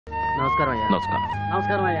నమస్కారం అయ్యా. నమస్కారం.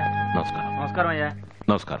 నమస్కారం అయ్యా. నమస్కారం. నమస్కారం అయ్యా.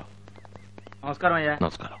 నమస్కారం. నమస్కారం అయ్యా.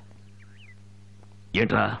 నమస్కారం.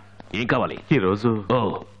 ఏంట్రా, ఏం కావాలి?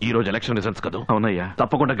 ఈ రోజు ఎలక్షన్ రిజల్ట్స్ కదా? అవునయ్యా.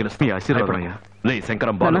 తప్పకుండా గెలుస్తుంది. ఆశీర్వాదం అయ్యా. రే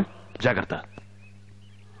శంకరం బాలు, జాగ్రత్త.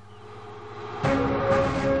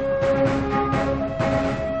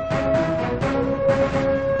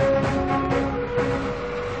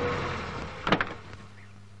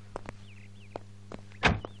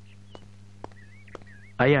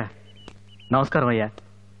 అయ్యా నమస్కారం అయ్యా.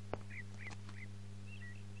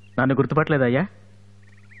 నన్ను గుర్తుపట్టలేదు అయ్యా?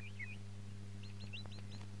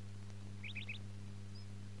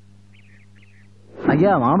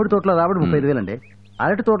 అయ్యా మామిడి తోటలో రాబడి 35,000 అండి.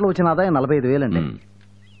 అరటి తోటలో వచ్చిన ఆదాయం 45,000 అండి.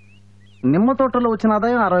 నిమ్మ తోటలో వచ్చిన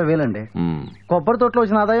ఆదాయం 60,000 అండి. కొబ్బరి తోటలో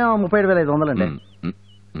వచ్చిన ఆదాయం 37,500 అండి.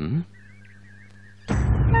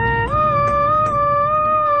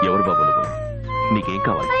 ఎవరు బాబు నువ్వు? నీకేం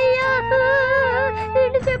కావాలి?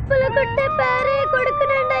 చెప్పులు కుట్టే పారే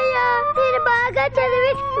కొడుకునండి అయ్యా. నేను బాగా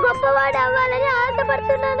చదివి గొప్పవాడు అవ్వాలని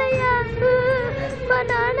ఆశపడుతున్నానయ్యా. మా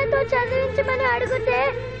నాన్నతో చదివించమని అడిగితే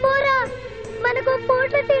పోరా, మనకు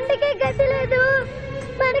పూట్ల తిండికే గతి లేదు,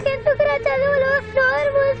 మనకెందుకురా చదువులు,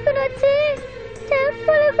 నోరు మూసుకుని వచ్చి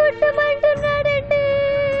చెప్పులు కుట్టమంటున్నాడండి.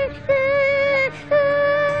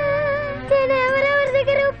 నేను ఎవరెవరి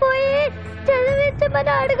దగ్గర పోయి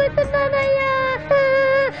చదివించమని అడుగుతున్నానయ్యా.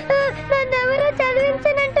 నన్నెవరో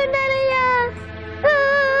చదివించనంటున్నారయ్యా.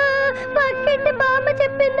 పక్కింటి బామ్మ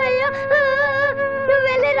చెప్పిందయ్యా, నువ్వు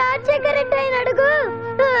వెళ్ళి రాజశేఖర్ రెడ్డి ఆయన అడుగు,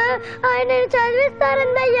 ఆయన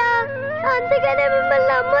చదివిస్తారందయ్యా. అందుకనే మిమ్మల్ని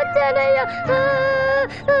నమ్మొచ్చానయ్యా.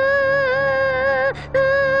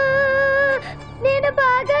 నేను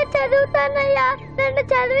బాగా చదువుతానయ్యా, నన్ను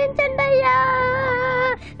చదివించండి అయ్యా.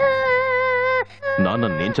 నాన్న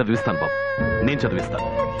నేను చదివిస్తాను బాబు, నేను చదివిస్తాను.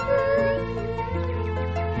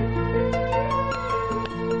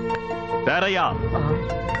 పేరయ్యా,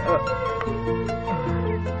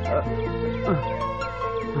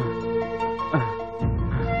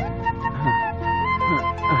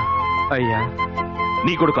 అయ్యా.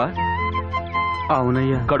 నీ కొడుకా?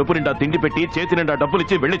 అవునయ్యా. కడుపు నిండా తిండి పెట్టి చేతి నిండా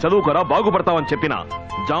డబ్బులిచ్చి వెళ్లి చదువుకోరా బాగుపడతావని చెప్పినా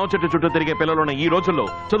జామ చెట్టు చుట్టూ తిరిగే పిల్లలున్న ఈ రోజుల్లో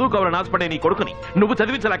చదువుకోవాలని ఆశపడే నీ కొడుకుని నువ్వు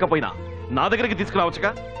చదివించలేకపోయినా నా దగ్గరికి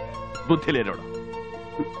తీసుకురావచ్చుగా? బుద్ధి లేనోడు.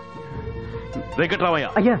 వెంకట్రామయ్య,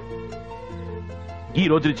 అయ్యా, ఈ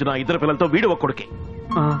రోజు నుంచి నా ఇద్దరు పిల్లలతో వీడు ఒక్కడికే.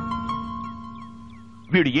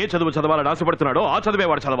 వీడు ఏ చదువు చదవాలని ఆశపడుతున్నాడో ఆ చదివే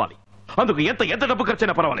వాడు చదవాలి. అందుకు ఎంత డబ్బు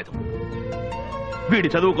ఖర్చైనా పర్వాలేదు. వీడి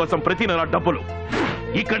చదువు కోసం ప్రతి నెల డబ్బులు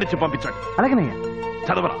ఇక్కడి నుంచి పంపించండి. అలాగేనయ్యా.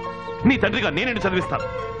 చదవరా, నీ తండ్రిగా నేనేంటి చదివిస్తాను.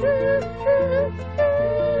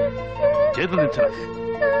 చేతులు దించరా,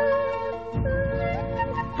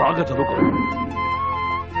 బాగా చదువుకో.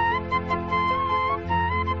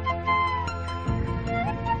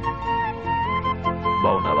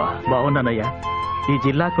 బాగున్నావా? బాగున్నానయ్యా. ఈ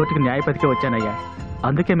జిల్లా కోర్టుకి న్యాయపతికి వచ్చానయ్యా.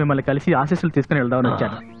 అందుకే మిమ్మల్ని కలిసి ఆశీస్సులు తీసుకుని వెళ్దామని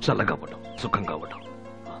వచ్చాను. చల్లగా ఉండవు, సుఖంగా ఉండవు.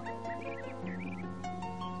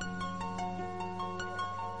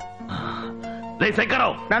 రే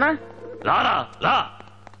శంకరావు, నానా రారా రా.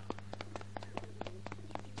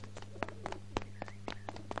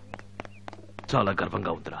 చాలా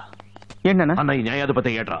గర్వంగా ఉందిరా. ఏంటన్నా? అన్న ఈ న్యాయాధిపతి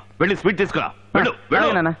ఏట్రా, వెళ్ళి స్వీట్ తీసుకురా. వెళ్ళు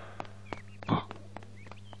వెళ్ళు.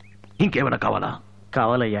 ఇంకేమైనా కావాలా?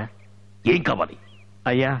 కావాలయ్యా. ఏం కావాలి?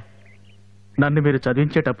 అయ్యా, నన్ను మీరు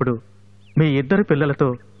చదివించేటప్పుడు మీ ఇద్దరు పిల్లలతో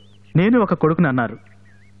నేను ఒక కొడుకుని అన్నారు.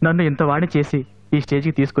 నన్ను ఇంత వాణి చేసి ఈ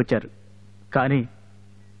స్టేజ్కి తీసుకొచ్చారు. కానీ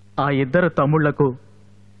ఆ ఇద్దరు తమ్ముళ్లకు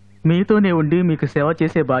మీతోనే ఉండి మీకు సేవ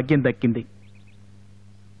చేసే భాగ్యం దక్కింది.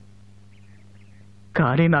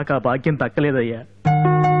 కానీ నాకు ఆ భాగ్యం దక్కలేదయ్యా.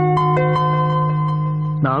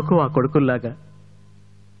 నాకు ఆ కొడుకుల్లాగా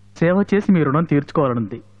సేవ చేసి మీ రుణం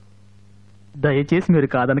తీర్చుకోవాలనుంది. దయచేసి మీరు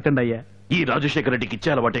కాదనకండి అయ్యా. ఈ రాజశేఖర రెడ్డికి ఇచ్చే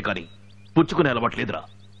అలవాటే కానీ పుచ్చుకునే అలవాట్లేదురా.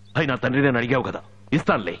 అయినా తండ్రి నేను అడిగావు కదా,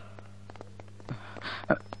 ఇస్తానులే.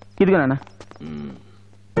 ఇదిగో నాన్న.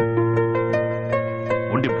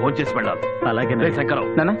 ఉండి భోజనం చేసి వెళ్ళాలి. అలాగే శంకరావు,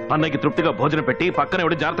 అన్నయ్యకి తృప్తిగా భోజనం పెట్టి పక్కనే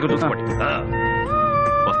ఉండి జాగ్రత్తగా చూసుకోండి.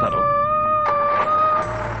 వస్తాను.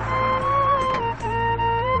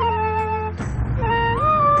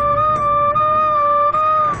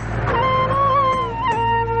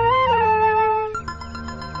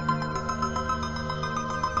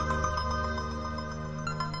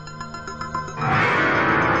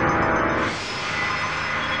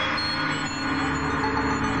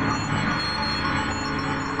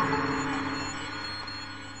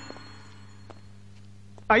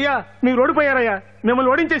 అయ్యా, మీరు ఓడిపోయారయ్యా. మిమ్మల్ని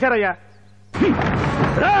ఓడించేశారయ్యా.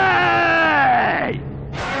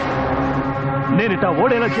 నేనిట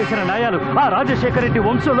ఓడేలా చేసిన న్యాయాలు ఆ రాజశేఖర రెడ్డి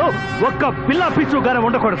వంశంలో ఒక్క పిల్ల పిచ్చుగానే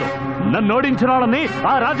ఉండకూడదు. నన్ను ఓడించిన వాళ్ళని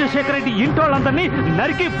ఆ రాజశేఖర రెడ్డి ఇంటోళ్ళందరినీ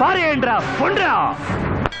నరికి పారేయండిరా పొండ్రా.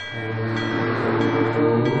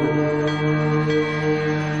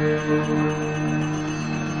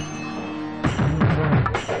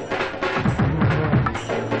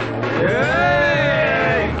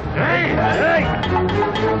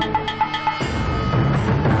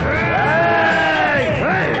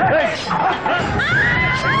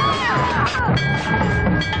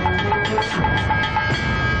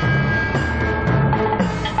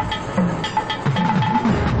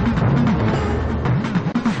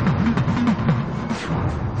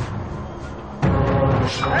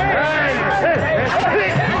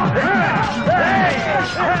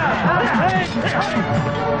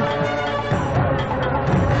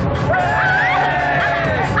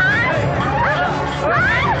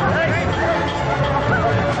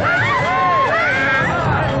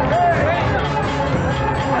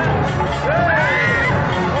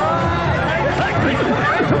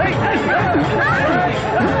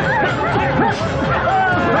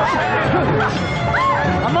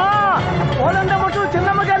 అమ్మా ఓలంద మొట్టు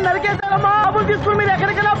చిన్నమ్మ గారు నరికేశారమ్మా. అప్పులు తీసుకుని మీరు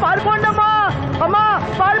ఎక్కడికైనా పారిపోండి అమ్మా. అమ్మా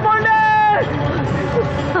పారిపోండి.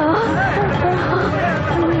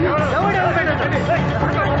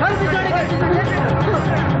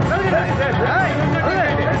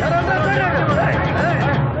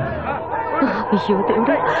 అయ్యో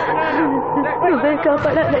దేవుడా, నువ్వే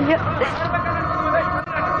కాపాడాలయ్యా.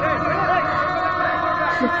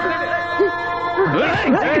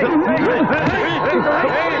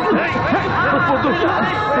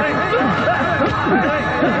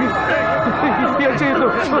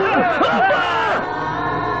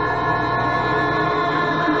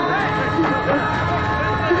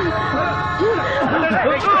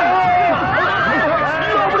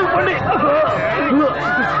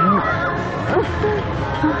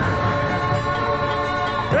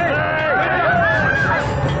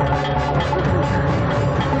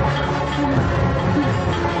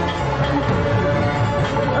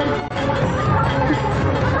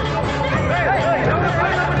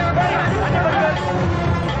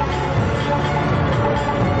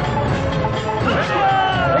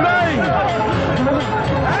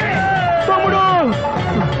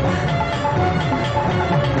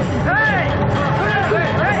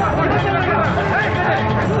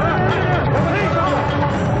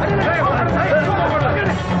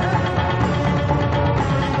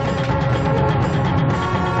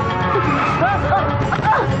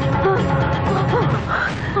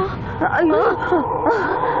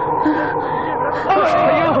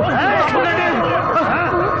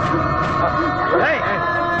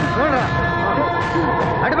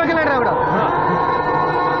 అటుపక్కలండి ఆవిడ.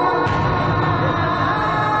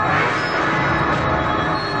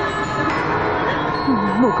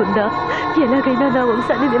 ముకుందా, ఎలాగైనా నా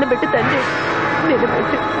వంశాన్ని నిలబెట్టు తండ్రి,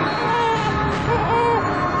 నిలబెట్టు.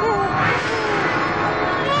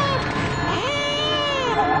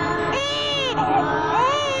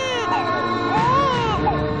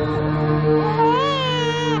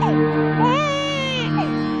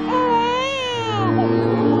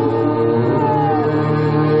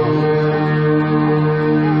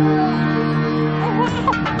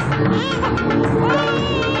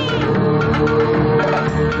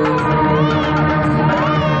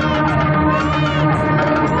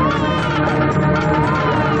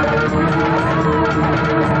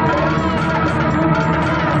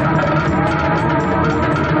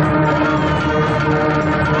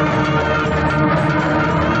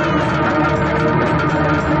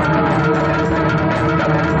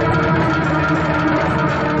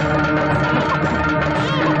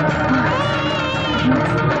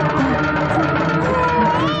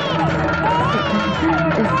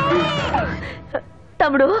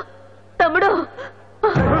 తమ్ముడు, తమ్ముడు,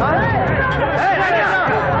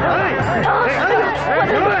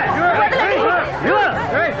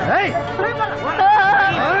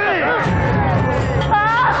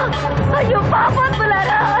 అయ్యో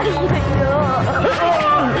పాపాత్ములారా, అయ్యో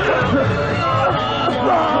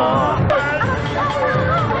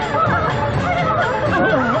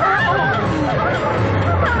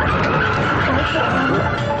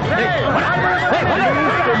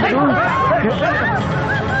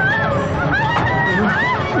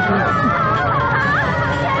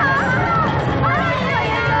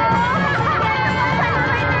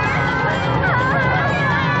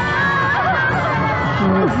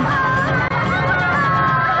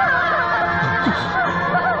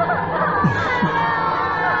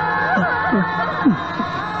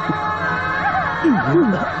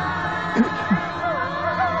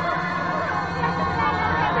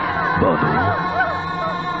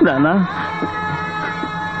నానా,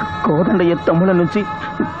 కోదండయ్య తమ్ముళ్ళ నుంచి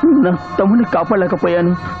నా తమ్ముడిని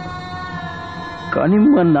కాపాడలేకపోయాను. కానీ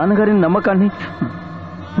మా నాన్నగారి నమ్మకాన్ని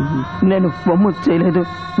నేను వమ్ము చేయలేదు.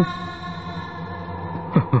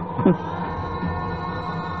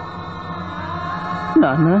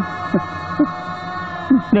 నాన్న,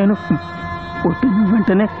 నేను పుట్టిన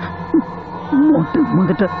వెంటనే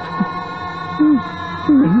మొట్టమొదట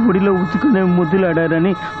ఒడిలో ఉచ్చుకునే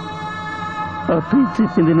ముద్దులాడారని అత్తయ్య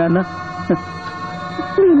చెప్పింది. నాన్న,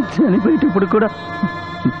 నేను చనిపోయేటప్పుడు కూడా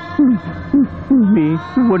మీ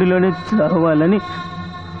ఒడిలోనే చావాలని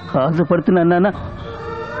ఆశపడుతున్నాను. నాన్న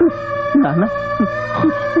నాన్న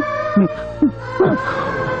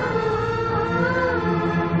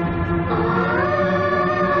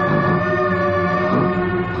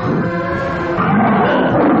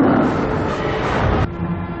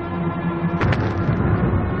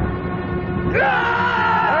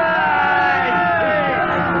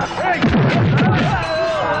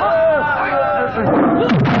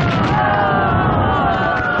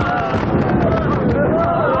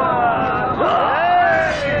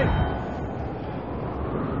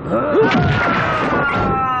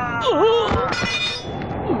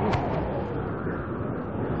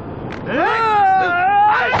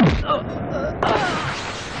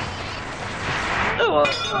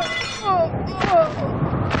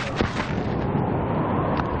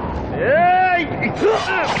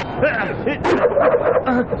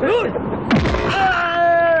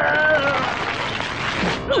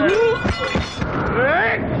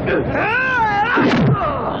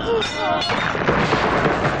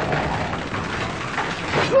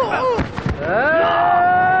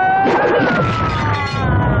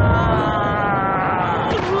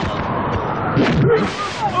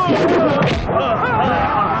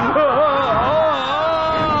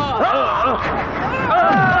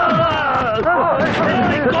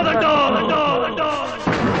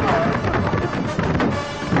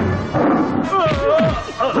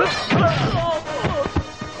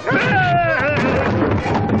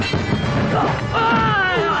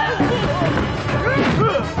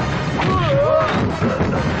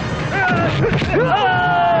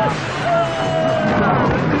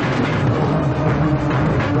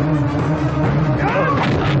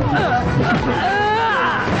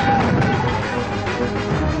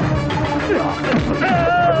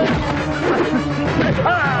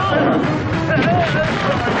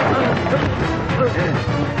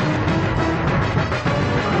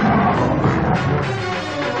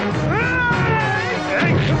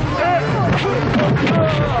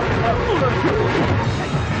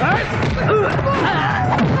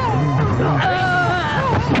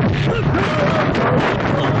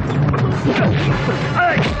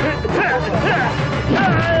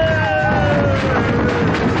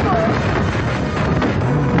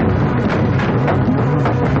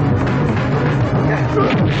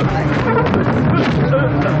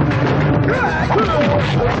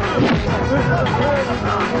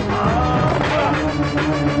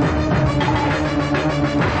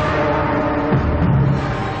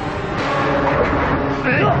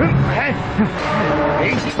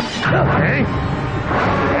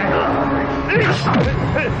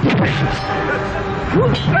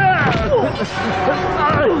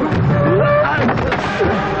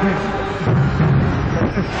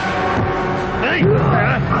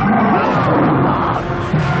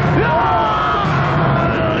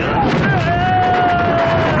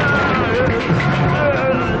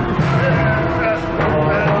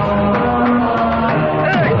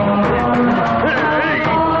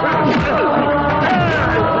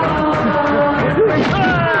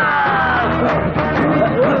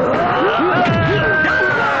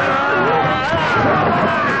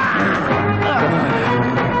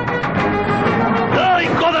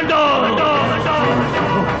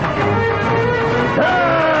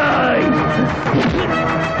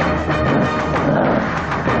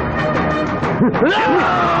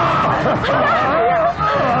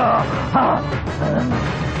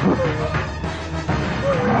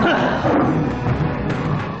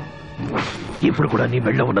ఇప్పుడు కూడా నీ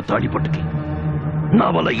మెళ్ళ ఉన్న తాళి పట్టుకి నా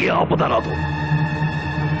వల్ల ఏ ఆపద రాదు.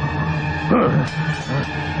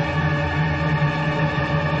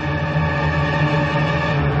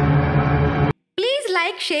 Please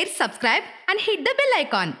like, share, subscribe and hit the bell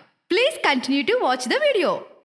icon. Please continue to watch the video.